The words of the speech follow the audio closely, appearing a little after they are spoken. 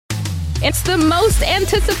It's the most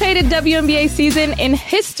anticipated WNBA season in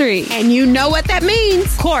history. And you know what that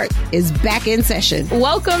means. Court is back in session.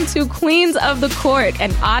 Welcome to Queens of the Court,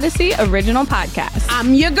 an Odyssey original podcast.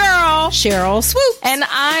 I'm your girl, Cheryl Swoop. And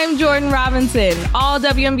I'm Jordan Robinson. All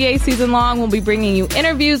WNBA season long, we'll be bringing you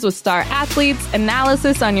interviews with star athletes,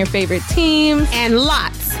 analysis on your favorite teams, and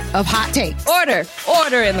lots of hot takes.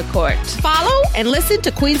 Order in the court. Follow and listen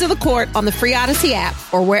to Queens of the Court on the free Odyssey app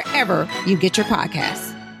or wherever you get your podcasts.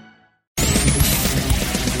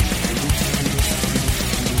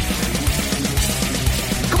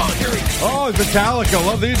 Oh, Metallica.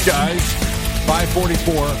 Love these guys.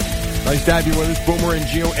 5:44. Nice to have you with us. Boomer and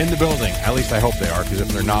Gio in the building. At least I hope they are, because if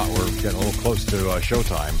they're not, we're getting a little close to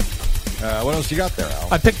showtime. What else you got there,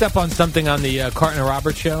 Al? I picked up on something on the Carton and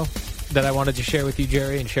Roberts show that I wanted to share with you,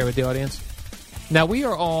 Jerry, and share with the audience. Now, we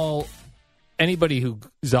are all, anybody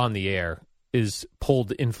who's on the air is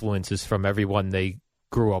pulled influences from everyone they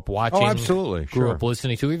grew up watching. Oh, absolutely. Grew up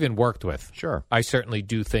listening to, even worked with. Sure. I certainly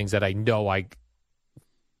do things that I know I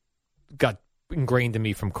got ingrained in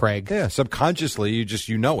me from Craig. Yeah, subconsciously,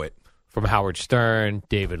 you know it. From Howard Stern,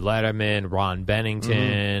 David Letterman, Ron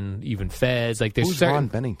Bennington, even Fez. Like there's Who's certain, Ron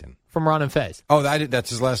Bennington? From Ron and Fez. Oh, that's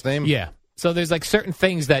his last name? Yeah. So there's like certain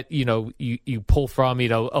things that, you pull from,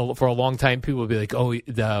 for a long time people will be like, oh,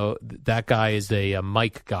 that guy is a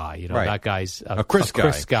Mike guy. Right. That guy's a Chris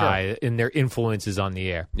guy sure. And their influences on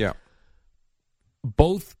the air. Yeah.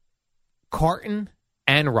 Both Carton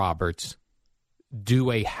and Roberts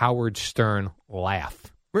do a Howard Stern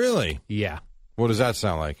laugh. Really? Yeah. What does that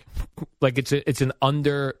sound like? Like it's an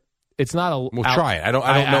under. It's not a. We'll try it. I don't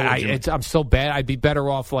know. I'm so bad. I'd be better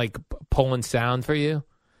off like pulling sound for you.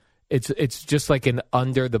 It's just like an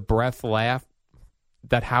under the breath laugh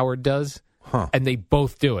that Howard does, and they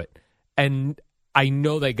both do it. And I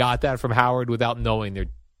know they got that from Howard without knowing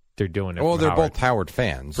they're doing it. Well, they're Howard. both Howard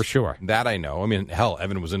fans For sure. That I know. I mean, hell,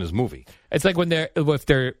 Evan was in his movie. It's like if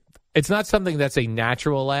they're. It's not something that's a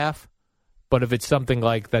natural laugh, but if it's something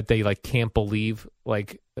like that they like can't believe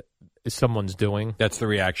like someone's doing. That's the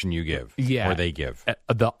reaction you give. Yeah. Or they give.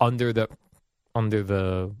 The under the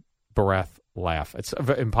breath laugh. It's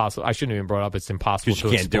impossible. I shouldn't have even brought it up. It's impossible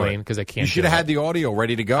to explain because I can't. You should have had the audio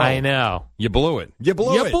ready to go. I know. You blew it. You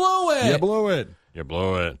blew it.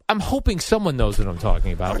 I'm hoping someone knows what I'm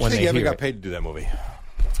talking about when they hear Evan got it. paid to do that movie?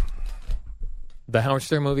 The Howard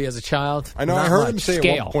Stern movie as a child? I know. Not I heard much. him say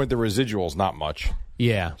Scale. at one point the residual's not much.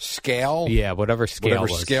 Yeah. Scale? Yeah, whatever scale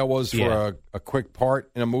was for a quick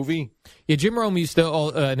part in a movie. Yeah, Jim Rome used to,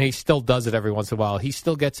 and he still does it every once in a while. He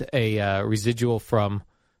still gets a residual from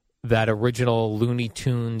that original Looney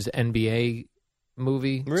Tunes NBA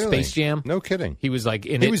movie, Really? Space Jam. No kidding. He was like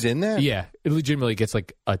in He it. was in there? Yeah. It legitimately gets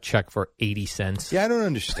like a check for 80 cents. Yeah, I don't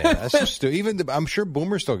understand. That's just stupid. I'm sure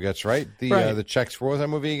Boomer still gets, right? The checks for what was that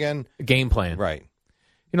movie again? Game Plan. Right.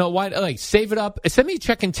 You know, why? Like, save it up. Send me a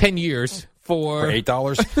check in 10 years for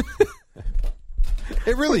 $8.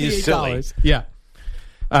 It really is silly. $8. Yeah.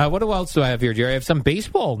 What else do I have here, Jerry? I have some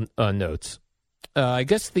baseball notes. I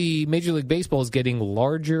guess the Major League Baseball is getting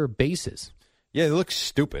larger bases. Yeah, they look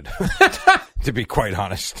stupid, to be quite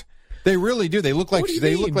honest. They really do. They look like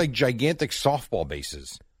look like gigantic softball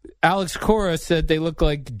bases. Alex Cora said they look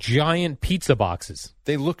like giant pizza boxes.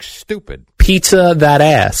 They look stupid. Pizza that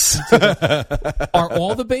ass. Are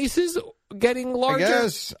all the bases getting larger? I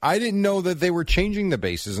guess. I didn't know that they were changing the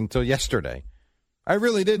bases until yesterday. I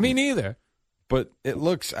really didn't. Me neither. But it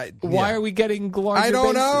looks... Why are we getting larger I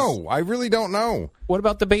don't bases? know. I really don't know. What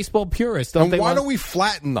about the baseball purists? And why don't we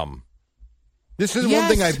flatten them? This is one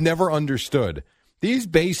thing I've never understood. These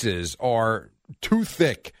bases are too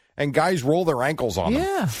thick, and guys roll their ankles on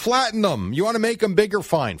them. Flatten them. You want to make them bigger?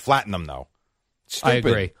 Fine. Flatten them, though. Stupid. I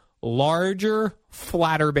agree. Larger,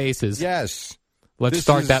 flatter bases. Yes. Let's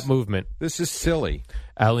start that movement. This is silly.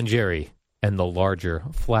 Alan Jerry and the larger,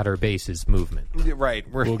 flatter bases movement.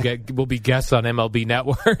 Right. We'll be guests on MLB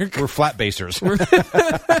Network. We're flat basers.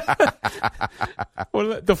 The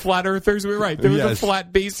flat earthers were right. They were the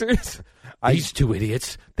flat basers. These two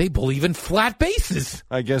idiots, they believe in flat bases.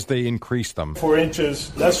 I guess they increased them. 4 inches,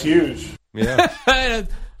 that's huge. Yeah.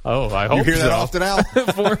 Oh, I hope you hear so. that often, Al?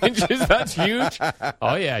 4 inches, that's huge.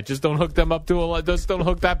 Oh yeah, just don't hook them up to just don't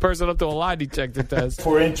hook that person up to a lie detector test.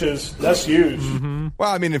 4 inches, that's huge. Mm-hmm. Well,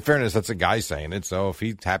 I mean, in fairness, that's a guy saying it. So if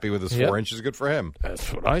he's happy with his 4 inches, good for him.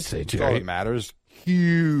 That's what I say, Jerry. That's all that matters.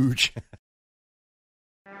 Huge.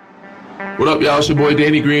 What up, y'all? It's your boy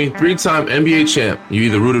Danny Green, 3-time NBA champ. You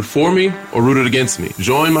either rooted for me or rooted against me.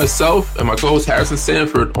 Join myself and my co-host Harrison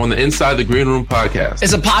Sanford on the Inside the Green Room podcast.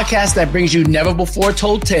 It's a podcast that brings you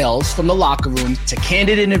never-before-told tales from the locker room to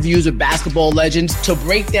candid interviews with basketball legends to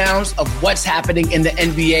breakdowns of what's happening in the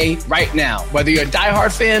NBA right now. Whether you're a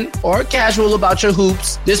diehard fan or casual about your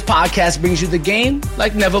hoops, this podcast brings you the game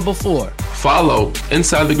like never before. Follow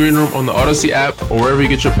Inside the Green Room on the Odyssey app or wherever you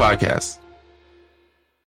get your podcasts.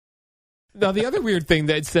 Now, the other weird thing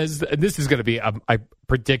that it says, and this is going to be, I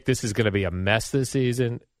predict this is going to be a mess this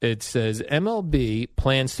season. It says MLB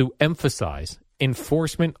plans to emphasize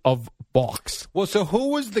enforcement of balks. Well, so who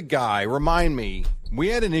was the guy? Remind me. We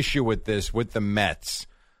had an issue with this with the Mets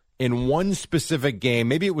in one specific game.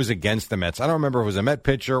 Maybe it was against the Mets. I don't remember if it was a Met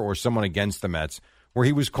pitcher or someone against the Mets, where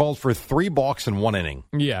he was called for 3 balks in 1 inning.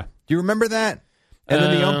 Yeah. Do you remember that? And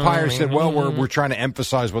then the umpire said, well, we're trying to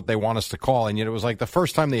emphasize what they want us to call. And yet it was like the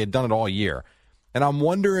first time they had done it all year. And I'm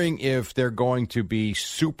wondering if they're going to be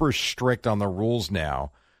super strict on the rules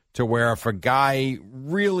now to where if a guy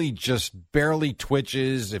really just barely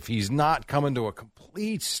twitches, if he's not coming to a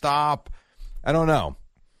complete stop, I don't know.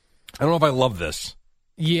 I don't know if I love this.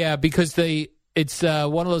 Yeah, because it's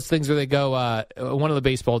one of those things where they go, one of the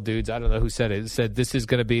baseball dudes, I don't know who said it, said this is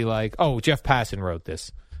going to be like, Jeff Passan wrote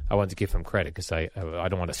this. I wanted to give him credit because I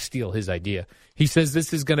don't want to steal his idea. He says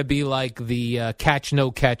this is going to be like the catch,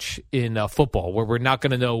 no catch in football, where we're not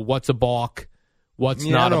going to know what's a balk, what's not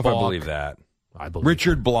a balk. I don't know if I believe that. I believe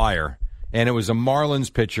Richard Blyer, and it was a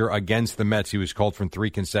Marlins pitcher against the Mets. He was called from 3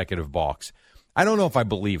 consecutive balks. I don't know if I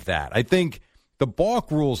believe that. I think the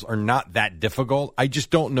balk rules are not that difficult. I just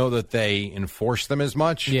don't know that they enforce them as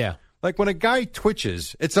much. Yeah. Like when a guy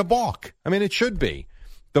twitches, it's a balk. I mean, it should be.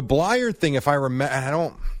 The Blyer thing, if I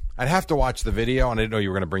remember, I'd have to watch the video, and I didn't know you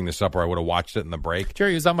were going to bring this up, or I would have watched it in the break.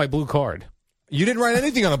 Jerry, it was on my blue card. You didn't write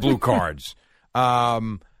anything on the blue cards.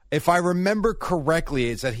 If I remember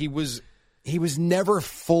correctly, it's that he was never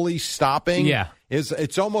fully stopping. Yeah.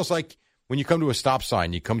 It's almost like when you come to a stop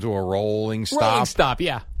sign, you come to a rolling stop. Rolling stop,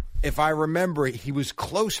 yeah. If I remember, he was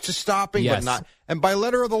close to stopping, yes. but not. And by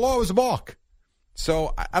letter of the law, it was a balk.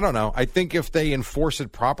 So I don't know. I think if they enforce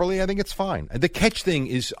it properly, I think it's fine. The catch thing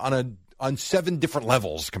is on 7 different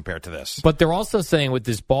levels compared to this. But they're also saying with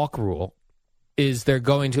this balk rule is they're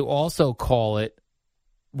going to also call it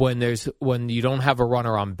when you don't have a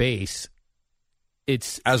runner on base.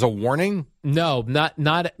 It's as a warning? No, not.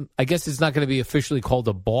 I guess it's not going to be officially called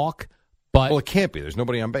a balk, but it can't be. There's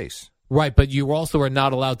nobody on base, right? But you also are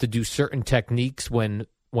not allowed to do certain techniques when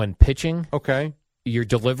pitching. Okay, your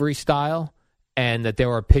delivery style. And that there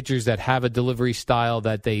are pitchers that have a delivery style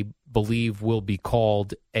that they believe will be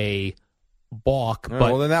called a balk,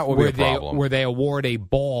 but then that will be a problem. Where they award a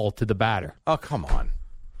ball to the batter. Oh, come on!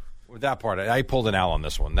 With that part, I pulled an L on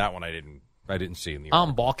this one. That one I didn't see in the.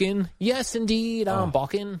 I'm balking. Yes, indeed, I'm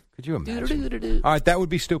balking. Could you imagine? All right, that would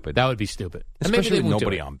be stupid. That would be stupid, especially with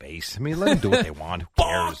nobody on base. I mean, let them do what they want. Who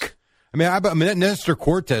cares? I mean, Nestor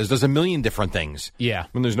Cortez does a million different things. Yeah,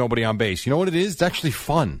 when there's nobody on base, you know what it is? It's actually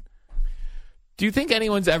fun. Do you think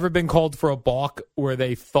anyone's ever been called for a balk where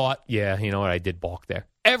they thought, yeah, you know what, I did balk there?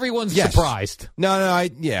 Everyone's surprised. No, I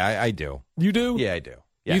do. You do? Yeah, I do.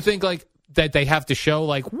 Yes. You think like that they have to show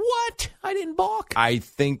like, what? I didn't balk? I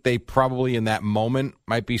think they probably in that moment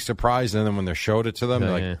might be surprised, and then when they showed it to them,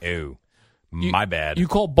 they're like, ew, my bad. You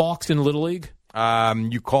call balks in Little League?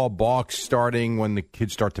 You call balks starting when the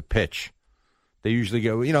kids start to pitch. They usually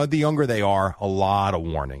go, the younger they are, a lot of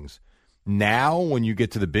warnings. Now, when you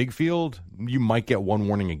get to the big field, you might get 1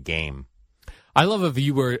 warning a game. I love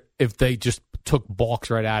if they just took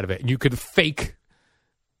balks right out of it and you could fake.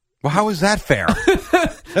 Well, how is that fair?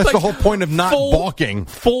 That's like the whole point of not balking.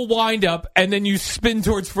 Full wind up, and then you spin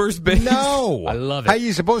towards first base. No. I love it. How are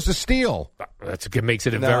you supposed to steal? It makes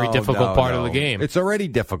it a very difficult part of the game. It's already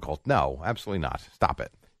difficult. No, absolutely not. Stop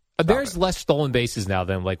it. There's less stolen bases now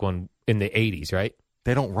than like when in the 80s, right?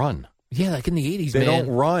 They don't run. Yeah, like in the 80s, They don't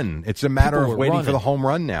run. It's a matter of waiting for the home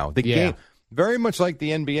run now. The game, very much like the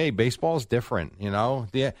NBA, baseball is different,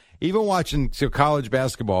 Even watching college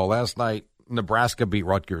basketball last night, Nebraska beat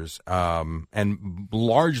Rutgers, and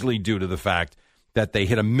largely due to the fact that they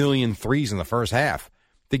hit 1 million threes in the first half.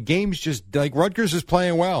 The game's just, like, Rutgers is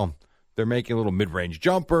playing well. They're making little mid-range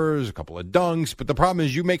jumpers, a couple of dunks, but the problem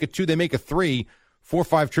is you make a 2, they make a 3, 4 or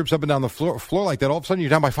 5 trips up and down the floor like that, all of a sudden you're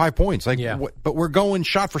down by 5 points. But we're going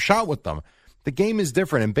shot for shot with them. The game is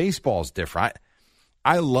different, and baseball is different.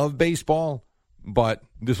 I love baseball, but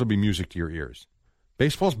this will be music to your ears.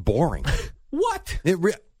 Baseball's boring. What?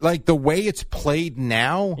 Like the way it's played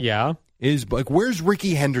now is like, where's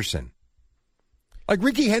Ricky Henderson? Like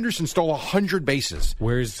Ricky Henderson stole 100 bases.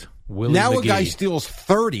 Where's Willie Now McGee? a guy steals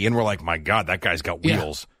 30, and we're like, my God, that guy's got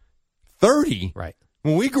wheels. 30? Right.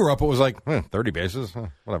 When we grew up, it was like, 30 bases,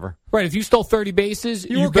 whatever. Right. If you stole 30 bases,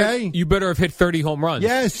 you better have hit 30 home runs.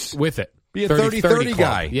 Yes. With it. Be a 30-30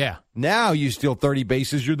 guy. Yeah. Now you steal 30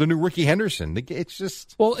 bases, you're the new Ricky Henderson. It's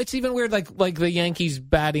just... Well, it's even weird, like the Yankees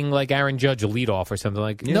batting like Aaron Judge leadoff or something.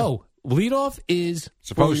 Like, no, leadoff is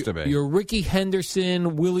supposed to be your Ricky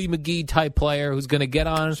Henderson, Willie McGee type player who's going to get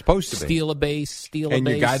on, steal a base, And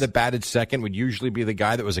your guy that batted second would usually be the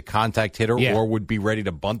guy that was a contact hitter or would be ready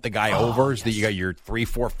to bunt the guy over so that you got your 3,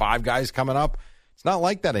 4, 5 guys coming up. It's not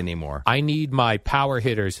like that anymore. I need my power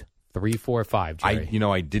hitters 3, 4, 5, Jerry.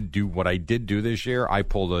 I did do what I did do this year. I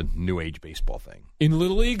pulled a new age baseball thing. In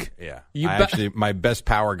Little League? Yeah. Actually, my best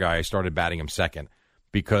power guy, I started batting him second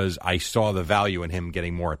because I saw the value in him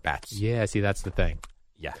getting more at-bats. Yeah, see, that's the thing.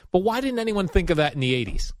 Yeah. But why didn't anyone think of that in the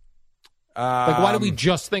 80s? Why did we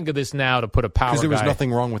just think of this now to put a power guy? Because there was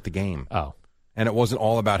nothing wrong with the game. Oh. And it wasn't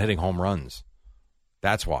all about hitting home runs.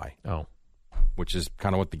 That's why. Oh. Which is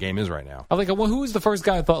kind of what the game is right now. I was like, well, who was the first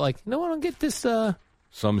guy I thought, like, I don't get this...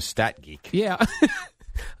 Some stat geek. Yeah. I'm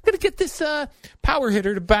going to get this power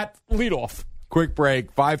hitter to bat leadoff. Quick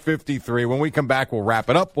break, 5:53. When we come back, we'll wrap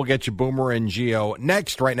it up. We'll get you Boomer and Geo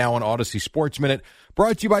next, right now on Odyssey Sports Minute.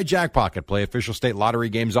 Brought to you by Jackpocket. Play official state lottery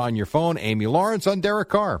games on your phone. Amy Lawrence on Derek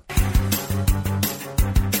Carr.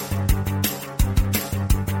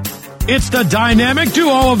 It's the dynamic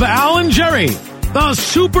duo of Al and Jerry, the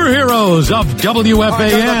superheroes of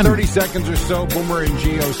WFAN. 30 seconds or so. Boomer and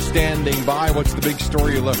Geo standing by. What's the big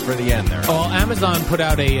story you left for the end there? Well, Amazon put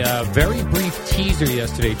out a very brief teaser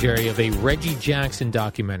yesterday, Jerry, of a Reggie Jackson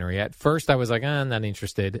documentary. At first, I was like, I'm not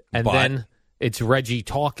interested. And then it's Reggie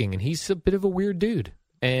talking, and he's a bit of a weird dude.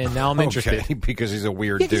 And now I'm interested. Because he's a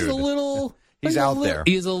weird dude. He's a little... He's out there.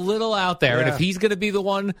 He's a little out there. Yeah. And if he's going to be the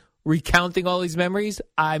one recounting all these memories,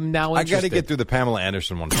 I'm now interested. I got to get through the Pamela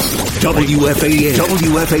Anderson one. WFAN,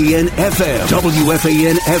 WFAN FM,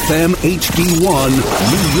 WFAN FM HD1,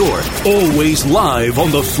 New York. Always live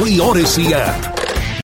on the free Odyssey app.